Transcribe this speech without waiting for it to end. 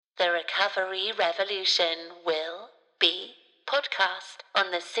The Recovery Revolution will be podcast on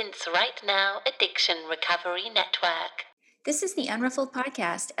the Since Right Now Addiction Recovery Network. This is the Unruffled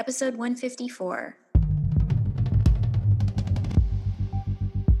Podcast, episode 154.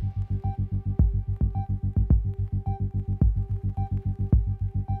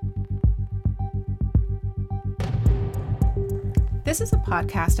 This is a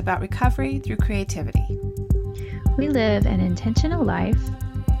podcast about recovery through creativity. We live an intentional life.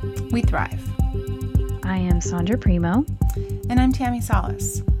 We thrive. I am Sondra Primo. And I'm Tammi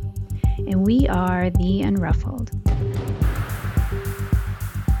Solace. And we are the Unruffled.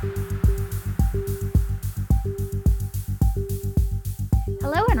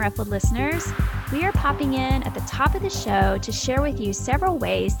 Hello, Unruffled listeners. We are popping in at the top of the show to share with you several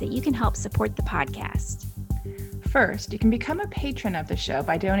ways that you can help support the podcast. First, you can become a patron of the show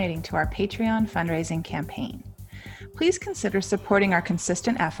by donating to our Patreon fundraising campaign. Please consider supporting our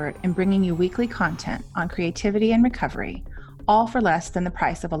consistent effort in bringing you weekly content on creativity and recovery, all for less than the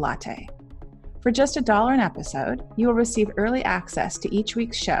price of a latte. For just $1 an episode, you will receive early access to each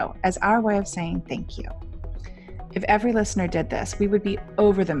week's show as our way of saying thank you. If every listener did this, we would be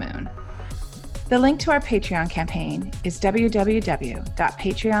over the moon. The link to our Patreon campaign is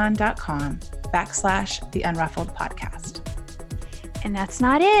www.patreon.com/theunruffledpodcast. And that's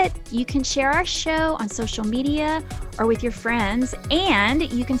not it. You can share our show on social media or with your friends, and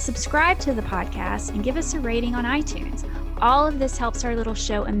you can subscribe to the podcast and give us a rating on iTunes. All of this helps our little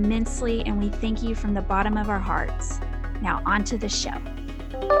show immensely, and we thank you from the bottom of our hearts. Now, on to the show.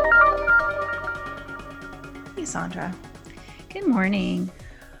 Hey, Sondra. Good morning.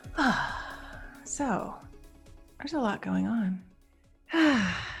 So, there's a lot going on.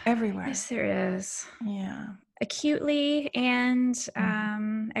 Everywhere. Yes, there is. Yeah. Acutely and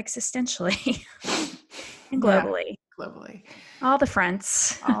existentially and globally. Yeah, globally. All the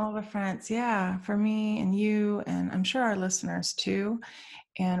fronts. All the fronts, yeah, for me and you, and I'm sure our listeners too.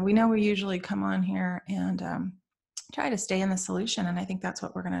 And we know we usually come on here and try to stay in the solution, and I think that's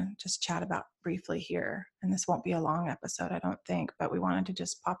what we're going to just chat about briefly here. And this won't be a long episode, I don't think, but we wanted to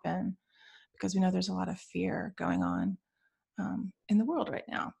just pop in because we know there's a lot of fear going on in the world right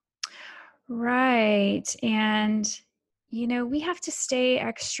now. Right. And, we have to stay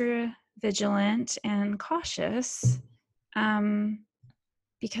extra vigilant and cautious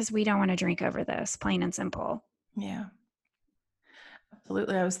because we don't want to drink over this, plain and simple. Yeah,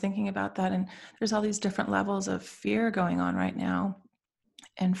 absolutely. I was thinking about that, and there's all these different levels of fear going on right now.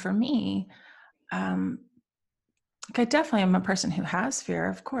 And for me, I definitely am a person who has fear.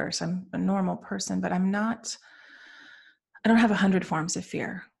 Of course, I'm a normal person, but I don't have 100 forms of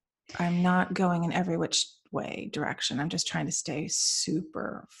fear. I'm not going in every which way direction. I'm just trying to stay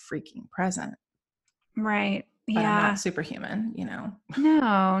super freaking present. Right. But yeah. I'm not superhuman,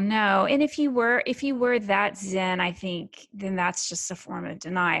 No. And if you were that zen, I think then that's just a form of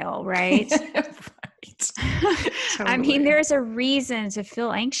denial, right? Right. Totally. I mean, there's a reason to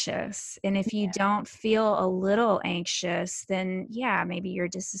feel anxious. And if you don't feel a little anxious, then maybe you're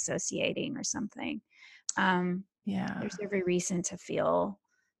disassociating or something. There's every reason to feel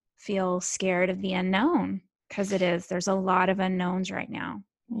scared of the unknown, because there's a lot of unknowns right now.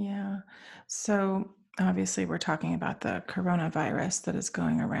 Yeah. So obviously we're talking about the coronavirus that is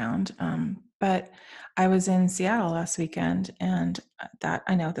going around. But I was in Seattle last weekend, and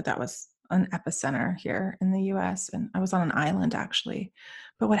I know that was an epicenter here in the US, and I was on an island actually.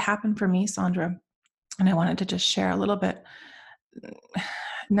 But what happened for me, Sondra, and I wanted to just share a little bit,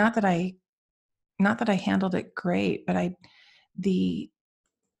 not that I handled it great, but the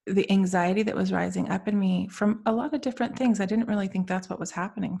anxiety that was rising up in me from a lot of different things. I didn't really think that's what was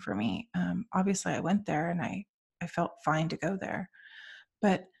happening for me. Obviously I went there and I felt fine to go there,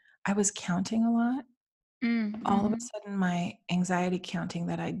 but I was counting a lot. Mm-hmm. All of a sudden my anxiety counting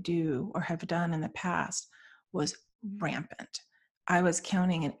that I do or have done in the past was rampant. I was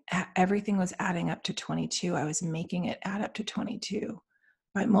counting and everything was adding up to 22. I was making it add up to 22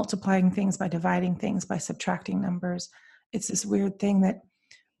 by multiplying things, by dividing things, by subtracting numbers. It's this weird thing that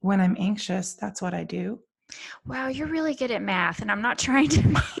when I'm anxious, that's what I do. Wow, you're really good at math, and I'm not trying to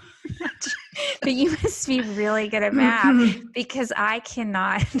be, but you must be really good at math because I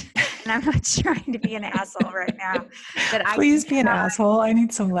cannot, and I'm not trying to be an asshole right now. But Please be an asshole. I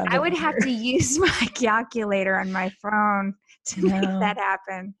need some levity. I would have to use my calculator on my phone to make that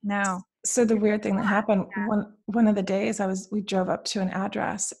happen. No. So the weird thing that happened, one of the days we drove up to an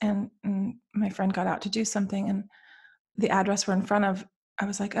address, and my friend got out to do something, and the address we're in front of, I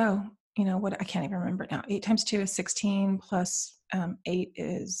was like, oh, what? I can't even remember now. 8 times 2 is 16 plus 8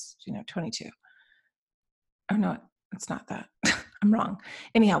 is, 22. Oh, no, it's not that. I'm wrong.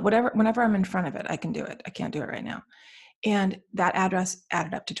 Anyhow, whenever I'm in front of it, I can do it. I can't do it right now. And that address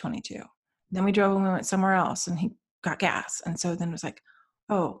added up to 22. Then we drove and we went somewhere else and he got gas. And so then it was like,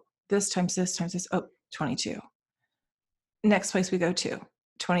 oh, this times this times this, oh, 22. Next place we go to,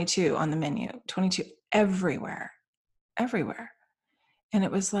 22 on the menu, 22 everywhere. And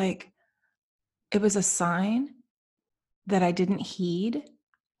it was like, it was a sign that I didn't heed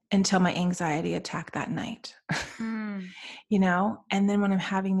until my anxiety attacked that night. You know? And then when I'm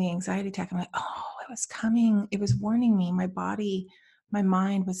having the anxiety attack, I'm like, oh, it was coming. It was warning me. My body, my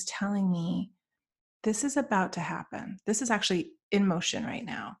mind was telling me, this is about to happen. This is actually in motion right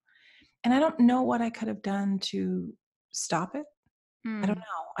now. And I don't know what I could have done to stop it. I don't know.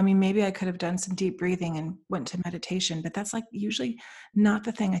 I mean, maybe I could have done some deep breathing and went to meditation, but that's like usually not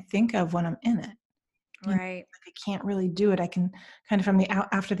the thing I think of when I'm in it. You know, Right. like I can't really do it. I can kind of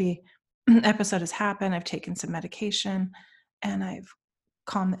after the episode has happened, I've taken some medication and I've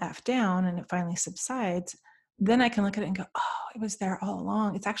calmed the F down and it finally subsides. Then I can look at it and go, oh, it was there all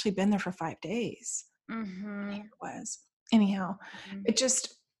along. It's actually been there for 5 days. Mm-hmm. Here it was. Anyhow, it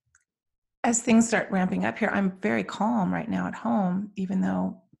just, as things start ramping up here, I'm very calm right now at home, even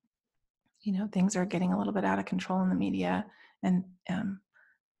though, you know, things are getting a little bit out of control in the media. And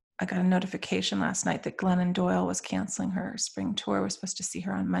I got a notification last night that Glennon Doyle was canceling her spring tour. We're supposed to see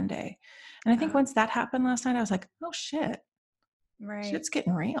her on Monday. And I think once that happened last night, I was like, oh shit, shit's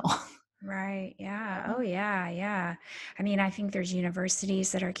getting real. Right. Yeah. Oh, yeah. Yeah. I mean, I think there's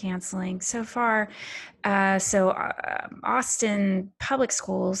universities that are canceling so far. Austin public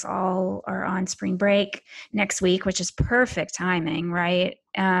schools all are on spring break next week, which is perfect timing, right?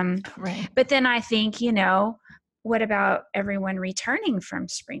 Right. But then I think, you know, what about everyone returning from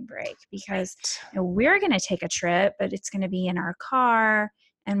spring break? Because you know, we're going to take a trip, but it's going to be in our car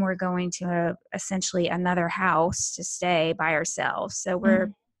and we're going to essentially another house to stay by ourselves. So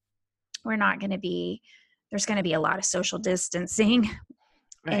we're not going to be, there's going to be a lot of social distancing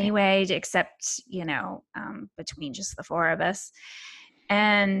anyway, except, you know, between just the four of us.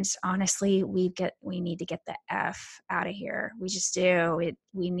 And honestly, we need to get the F out of here. We just do.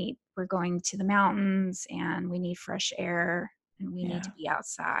 We're going to the mountains and we need fresh air and we need to be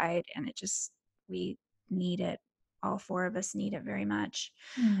outside, and we need it. All four of us need it very much.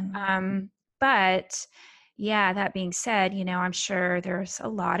 But yeah, that being said, you know, I'm sure there's a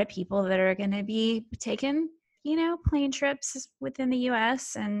lot of people that are going to be taking, you know, plane trips within the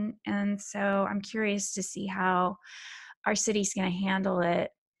US. And so I'm curious to see how our city's going to handle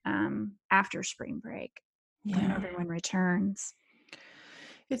it after spring break when everyone returns.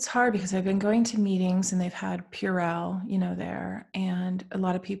 It's hard because I've been going to meetings and they've had Purell, you know, there, and a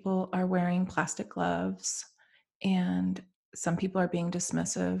lot of people are wearing plastic gloves, and some people are being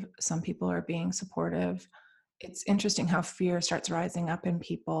dismissive. Some people are being supportive. It's interesting how fear starts rising up in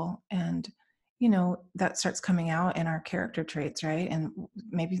people, and, you know, that starts coming out in our character traits, right? And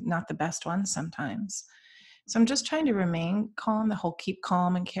maybe not the best ones sometimes. So I'm just trying to remain calm, the whole keep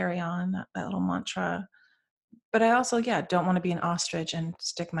calm and carry on, that little mantra. But I also, don't want to be an ostrich and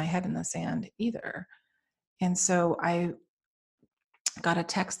stick my head in the sand either. And so I got a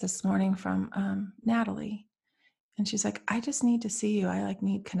text this morning from Natalie, and she's like, I just need to see you. I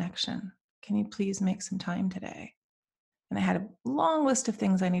need connection. Can you please make some time today? And I had a long list of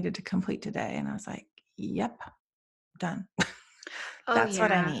things I needed to complete today. And I was like, yep, done. That's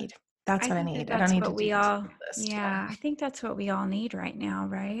what I need. That's what I need. I don't need to do this list. Yeah, I think that's what we all need right now,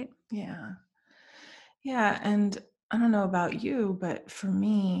 right? Yeah. Yeah. And I don't know about you, but for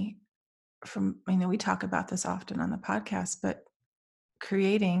me, I know we talk about this often on the podcast, but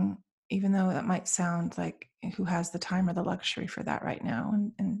creating, even though that might sound like who has the time or the luxury for that right now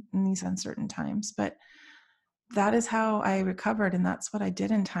in these uncertain times, but that is how I recovered. And that's what I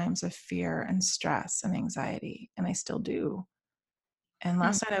did in times of fear and stress and anxiety. And I still do. And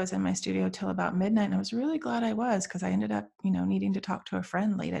last night I was in my studio till about midnight, and I was really glad I was, because I ended up, needing to talk to a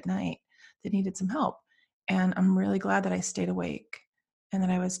friend late at night that needed some help. And I'm really glad that I stayed awake and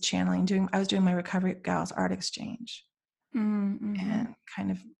that I was I was doing my Recovery Gals art exchange, and kind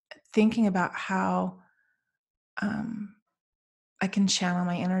of thinking about how I can channel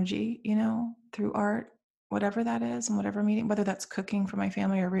my energy, through art, whatever that is, and whatever meeting, whether that's cooking for my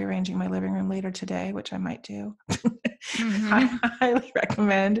family or rearranging my living room later today, which I might do. I highly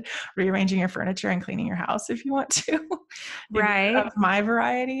recommend rearranging your furniture and cleaning your house if you want to. Right. Of my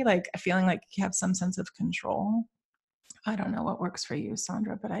variety, feeling like you have some sense of control. I don't know what works for you,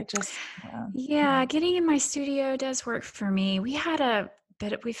 Sondra, but I just getting in my studio does work for me. We've had a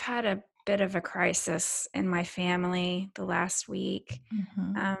bit of a crisis in my family the last week.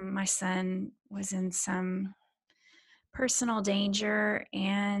 My son was in some personal danger,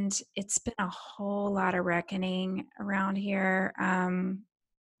 and it's been a whole lot of reckoning around here.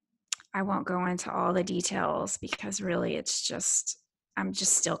 I won't go into all the details because really I'm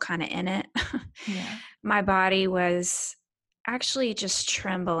just still kind of in it. Yeah. My body was actually just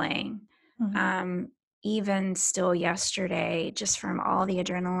trembling. Mm-hmm. Even still yesterday, just from all the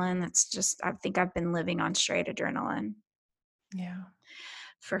adrenaline. I think I've been living on straight adrenaline Yeah.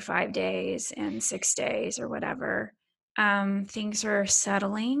 for 5 days and 6 days or whatever. Things are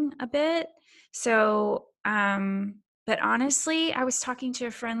settling a bit. So, but honestly, I was talking to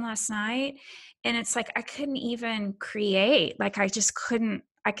a friend last night, and it's like I couldn't even create. Like I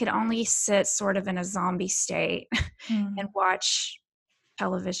could only sit sort of in a zombie state and Mm. watch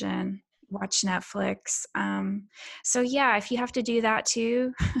television, watch Netflix. So yeah, if you have to do that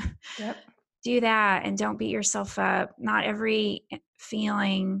too, Yep. do that and don't beat yourself up. Not every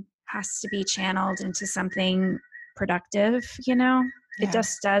feeling has to be channeled into something productive, it Yeah.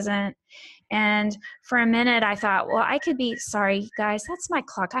 just doesn't. And for a minute I thought, well, I could be sorry, guys, that's my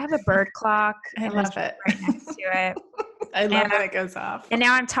clock. I have a bird clock I and there's love it. right next to it. I And, love when it goes off. and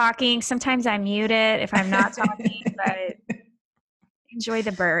now I'm talking. Sometimes I mute it if I'm not talking, but enjoy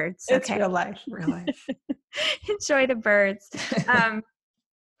the birds. It's Okay. real life. Enjoy the birds.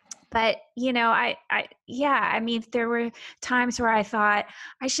 But I mean, there were times where I thought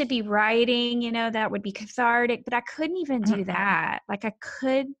I should be writing, that would be cathartic, but I couldn't even do that. Like I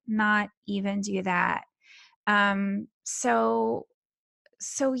could not even do that. So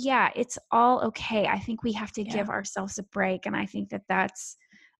yeah, it's all okay. I think we have to give ourselves a break. And I think that that's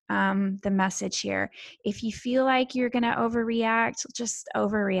the message here. If you feel like you're going to overreact, just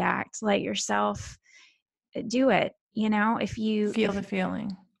overreact. Let yourself do it. If you Feel the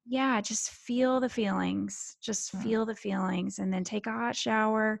feeling. yeah, just feel the feelings. Just feel the feelings, and then take a hot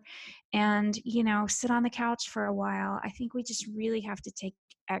shower and, sit on the couch for a while. I think we just really have to take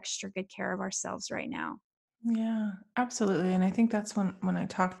extra good care of ourselves right now. Yeah, absolutely. And I think that's when I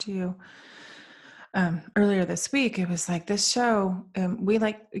talked to you earlier this week, it was like this show, we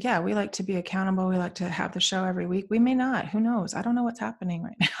like to be accountable. We like to have the show every week. We may not, who knows? I don't know what's happening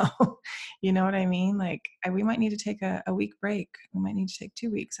right now. You know what I mean? Like we might need to take a week break. We might need to take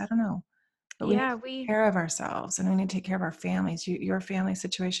 2 weeks. I don't know. But we need to take care of ourselves, and we need to take care of our families, your family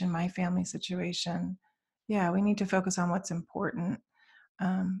situation, my family situation. Yeah, we need to focus on what's important.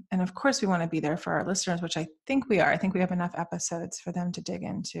 And of course, we want to be there for our listeners, which I think we are. I think we have enough episodes for them to dig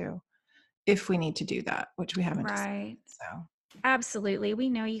into if we need to do that, which we haven't decided. Right. So Absolutely. We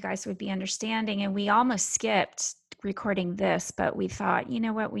know you guys would be understanding, and we almost skipped recording this, but we thought, you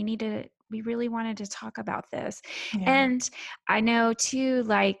know what, we really wanted to talk about this. yeah. And I know too,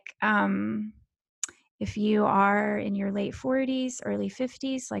 like, if you are in your late 40s, early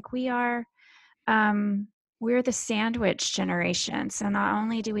 50s, like we are, we're the sandwich generation. So not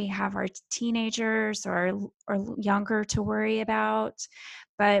only do we have our teenagers or younger to worry about,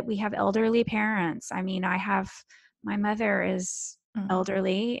 but we have elderly parents. I mean, my mother is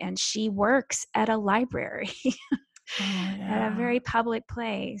elderly, and she works at a library. At a very public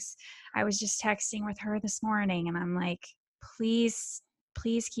place. I was just texting with her this morning, and I'm like, please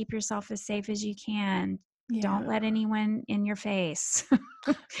keep yourself as safe as you can. Don't let anyone in your face.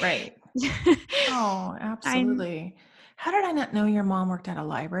 Right. Oh, absolutely. How did I not know your mom worked at a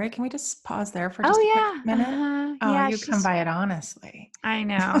library? Can we just pause there for just a quick minute? Oh, Yeah, you come by it honestly. I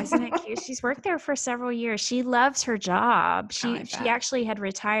know. Isn't it cute? She's worked there for several years. She loves her job. She actually had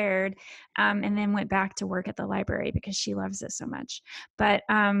retired, and then went back to work at the library because she loves it so much. But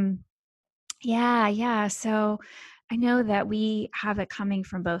yeah. So I know that we have it coming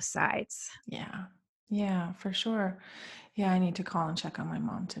from both sides. Yeah, for sure. Yeah, I need to call and check on my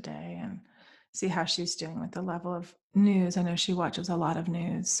mom today and see how she's doing with the level of news. I know she watches a lot of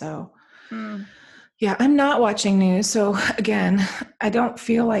news. So, yeah, I'm not watching news. So, again, I don't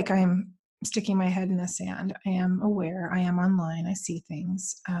feel like I'm sticking my head in the sand. I am aware. I am online. I see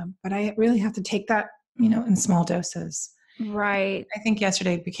things. But I really have to take that, in small doses. Right. I think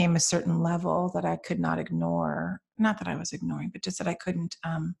yesterday it became a certain level that I could not ignore. Not that I was ignoring, but just that I couldn't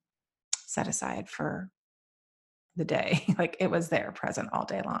set aside for the day. Like it was there present all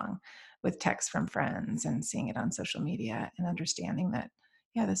day long with texts from friends and seeing it on social media and understanding that,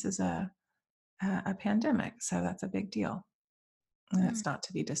 this is a pandemic. So that's a big deal. And it's not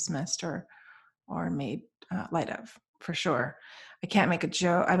to be dismissed or made light of, for sure. I can't make a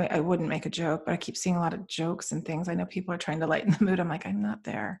joke. I mean, I wouldn't make a joke, but I keep seeing a lot of jokes and things. I know people are trying to lighten the mood. I'm like, I'm not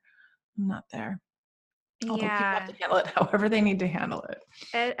there. Although people have to handle it however they need to handle it.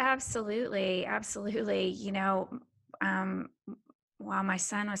 Absolutely. while my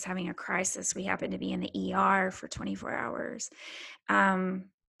son was having a crisis, we happened to be in the ER for 24 hours.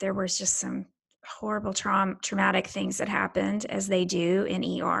 There was just some horrible traumatic things that happened, as they do in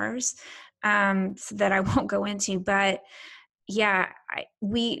ERs, so that I won't go into. But yeah,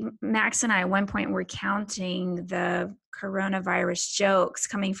 Max and I at one point were counting the coronavirus jokes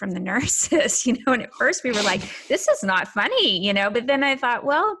coming from the nurses, and at first we were like, this is not funny, but then I thought,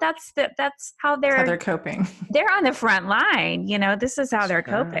 well, that's how they're coping. They're on the front line, this is how they're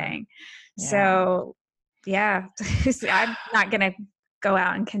coping. Yeah. So yeah, I'm not going to go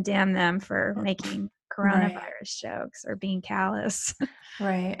out and condemn them for making coronavirus jokes or being callous.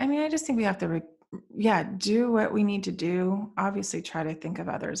 Right. I mean, I just think we have to do what we need to do. Obviously try to think of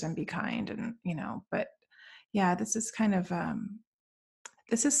others and be kind, and but yeah, this is kind of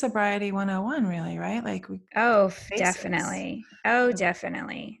this is sobriety 101, really, right? Like definitely. Oh,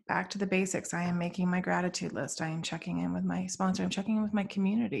 definitely. Back to the basics. I am making my gratitude list. I am checking in with my sponsor. I'm checking in with my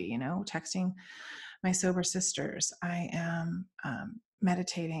community, texting my sober sisters. I am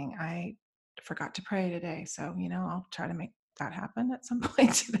meditating. I forgot to pray today. So, I'll try to make that happen at some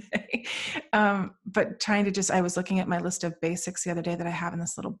point today. But trying to I was looking at my list of basics the other day that I have in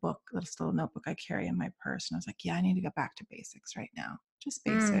this little notebook I carry in my purse. And I was like, yeah, I need to go back to basics right now. Just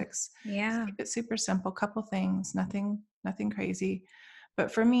basics. Yeah. Just keep it super simple. Couple things, nothing crazy.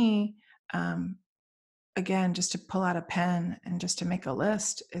 But for me, again, just to pull out a pen and just to make a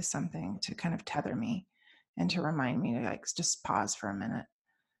list is something to kind of tether me and to remind me to just pause for a minute.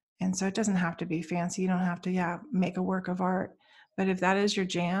 And so it doesn't have to be fancy. You don't have to, make a work of art. But if that is your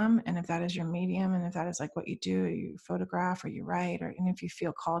jam, and if that is your medium, and if that is what you do, you photograph or you write, and if you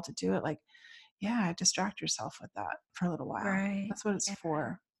feel called to do it, distract yourself with that for a little while. Right. That's what it's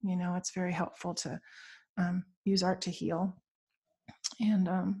for. It's very helpful to use art to heal. And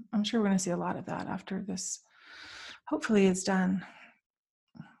I'm sure we're going to see a lot of that after this, hopefully, is done.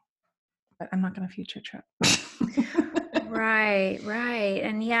 But I'm not going to future trip. Right.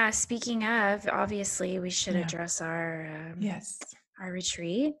 And speaking of, obviously we should address our our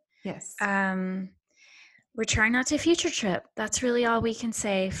retreat. Yes. We're trying not to future trip. That's really all we can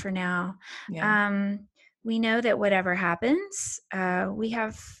say for now. Yeah. We know that whatever happens, we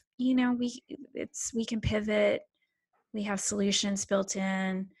have, we can pivot. We have solutions built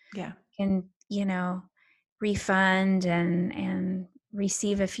in. Yeah. Can, refund and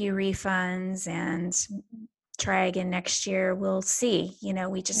receive a few refunds and try again next year. We'll see.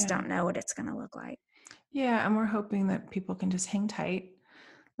 We just don't know what it's going to look like. Yeah. And we're hoping that people can just hang tight.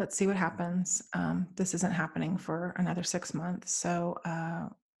 Let's see what happens. This isn't happening for another 6 months. So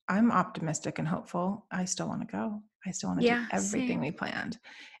I'm optimistic and hopeful. I still want to go. I still want to do everything we planned,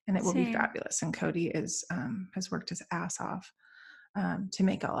 and it will be fabulous. And Cody has worked his ass off to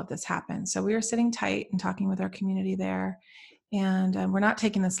make all of this happen. So we are sitting tight and talking with our community there. And we're not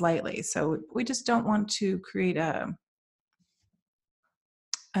taking this lightly. So we just don't want to create a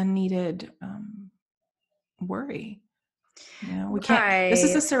needed worry. We can't. This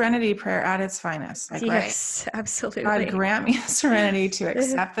is the serenity prayer at its finest. Yes, absolutely. God, grant me the serenity to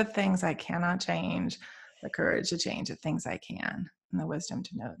accept the things I cannot change, the courage to change the things I can, and the wisdom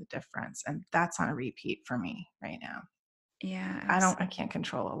to know the difference. And that's on a repeat for me right now. Yeah. I can't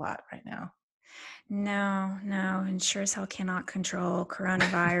control a lot right now. No, and sure as hell cannot control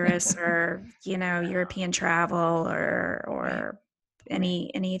coronavirus or, European travel or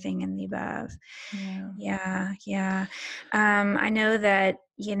anything in the above. Yeah. I know that,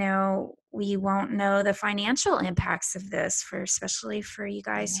 we won't know the financial impacts of this especially for you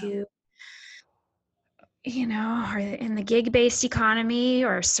guys who, are in the gig-based economy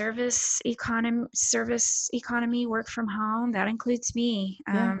or service economy, work from home. That includes me.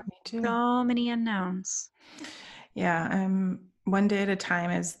 Me too. So many unknowns. Yeah. One day at a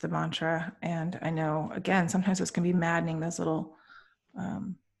time is the mantra. And I know, again, sometimes it's going to be maddening, those little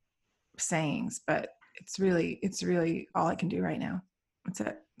sayings, but it's really all I can do right now. That's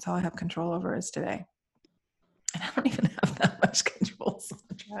it. That's all I have control over is today. And I don't even have that much control,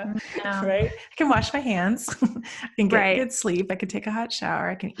 Sondra, right? I can wash my hands. I can get good sleep. I can take a hot shower.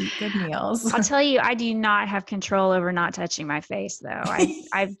 I can eat good meals. I'll tell you, I do not have control over not touching my face, though.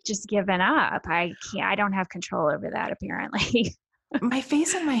 I've just given up. I don't have control over that, apparently. My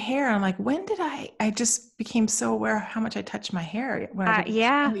face and my hair. I'm like, when did I just became so aware of how much I touch my hair when I do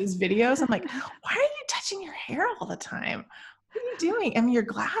these videos. I'm like, why are you touching your hair all the time? What are you doing? I mean, your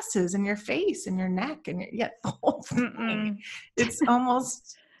glasses and your face and your neck and the whole thing. It's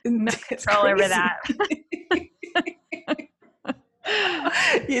almost no control over that.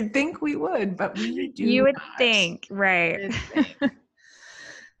 You'd think we would, but we do. You would not. think, right?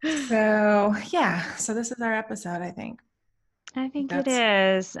 So, so this is our episode, I think. I think it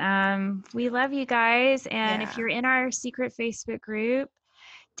is. We love you guys. And if Yeah. you're in our secret Facebook group,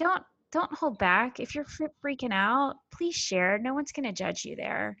 don't hold back. If you're freaking out, please share. No one's going to judge you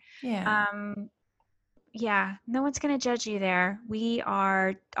there. Yeah. Yeah, no one's going to judge you there. We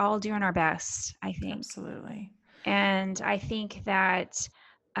are all doing our best, I think. Absolutely. And I think that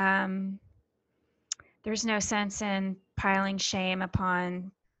there's no sense in piling shame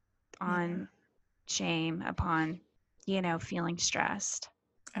upon shame upon, feeling stressed.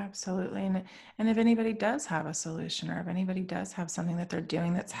 Absolutely. And if anybody does have a solution, or if anybody does have something that they're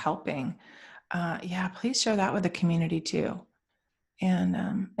doing that's helping, please share that with the community too.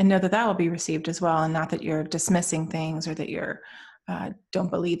 And know that will be received as well. And not that you're dismissing things, or that you're don't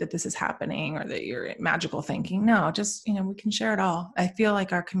believe that this is happening, or that you're magical thinking. No, just, we can share it all. I feel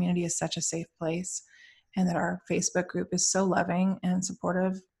like our community is such a safe place, and that our Facebook group is so loving and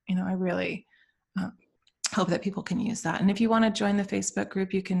supportive. I really hope that people can use that. And if you want to join the Facebook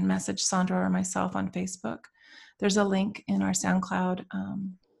group, you can message Sondra or myself on Facebook. There's a link in our SoundCloud,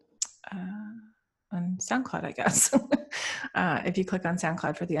 on SoundCloud, I guess. If you click on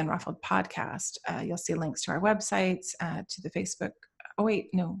SoundCloud for the Unruffled podcast, you'll see links to our websites, to the Facebook. Oh, wait,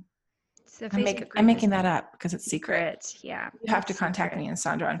 no. I'm making that up because it's secret. Yeah. You have to contact me and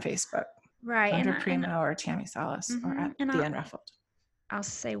Sondra on Facebook. Right. Sondra Primo or Tammi Salas, or at the Unruffled. I'll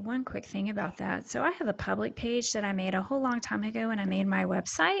say one quick thing about that. So I have a public page that I made a whole long time ago when I made my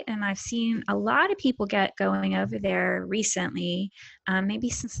website, and I've seen a lot of people get going over there recently, maybe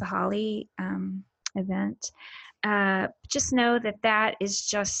since the Holly event. Just know that is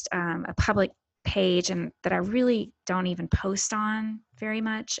just a public page, and that I really don't even post on very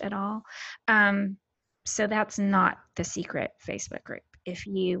much at all. So that's not the secret Facebook group. If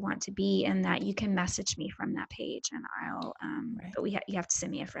you want to be in that, you can message me from that page, and I'll, Right. but you have to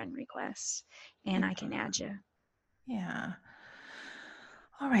send me a friend request, and I can add you. Yeah.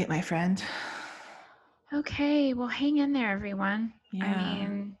 All right, my friend. Okay. Well, hang in there, everyone. Yeah. I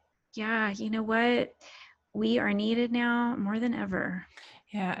mean, yeah, you know what? We are needed now more than ever.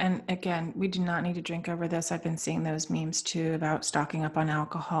 Yeah. And again, we do not need to drink over this. I've been seeing those memes too about stocking up on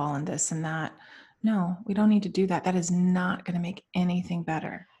alcohol and this and that. No, we don't need to do that. That is not going to make anything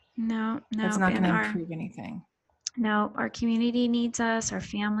better. No. It's not going to improve anything. No, our community needs us. Our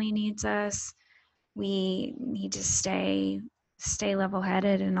family needs us. We need to stay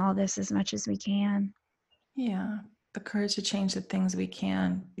level-headed in all this as much as we can. Yeah. The courage to change the things we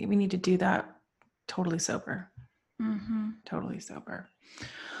can. We need to do that totally sober. Mm-hmm. Totally sober.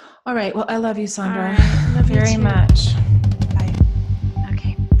 All right. Well, I love you, Sondra. Right. Love you very too. much. Bye.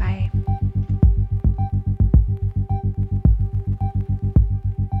 Okay. Bye.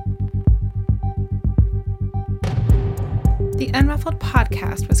 The Unruffled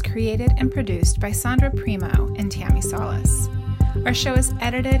podcast was created and produced by Sondra Primo and Tammi Salas. Our show is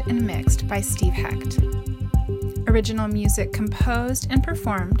edited and mixed by Steve Hecht. Original music composed and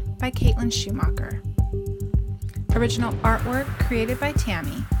performed by Caitlin Schumacher. Original artwork created by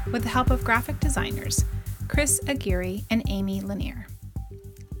Tammi with the help of graphic designers Chris Aguirre and Amy Lanier.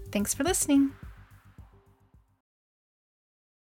 Thanks for listening.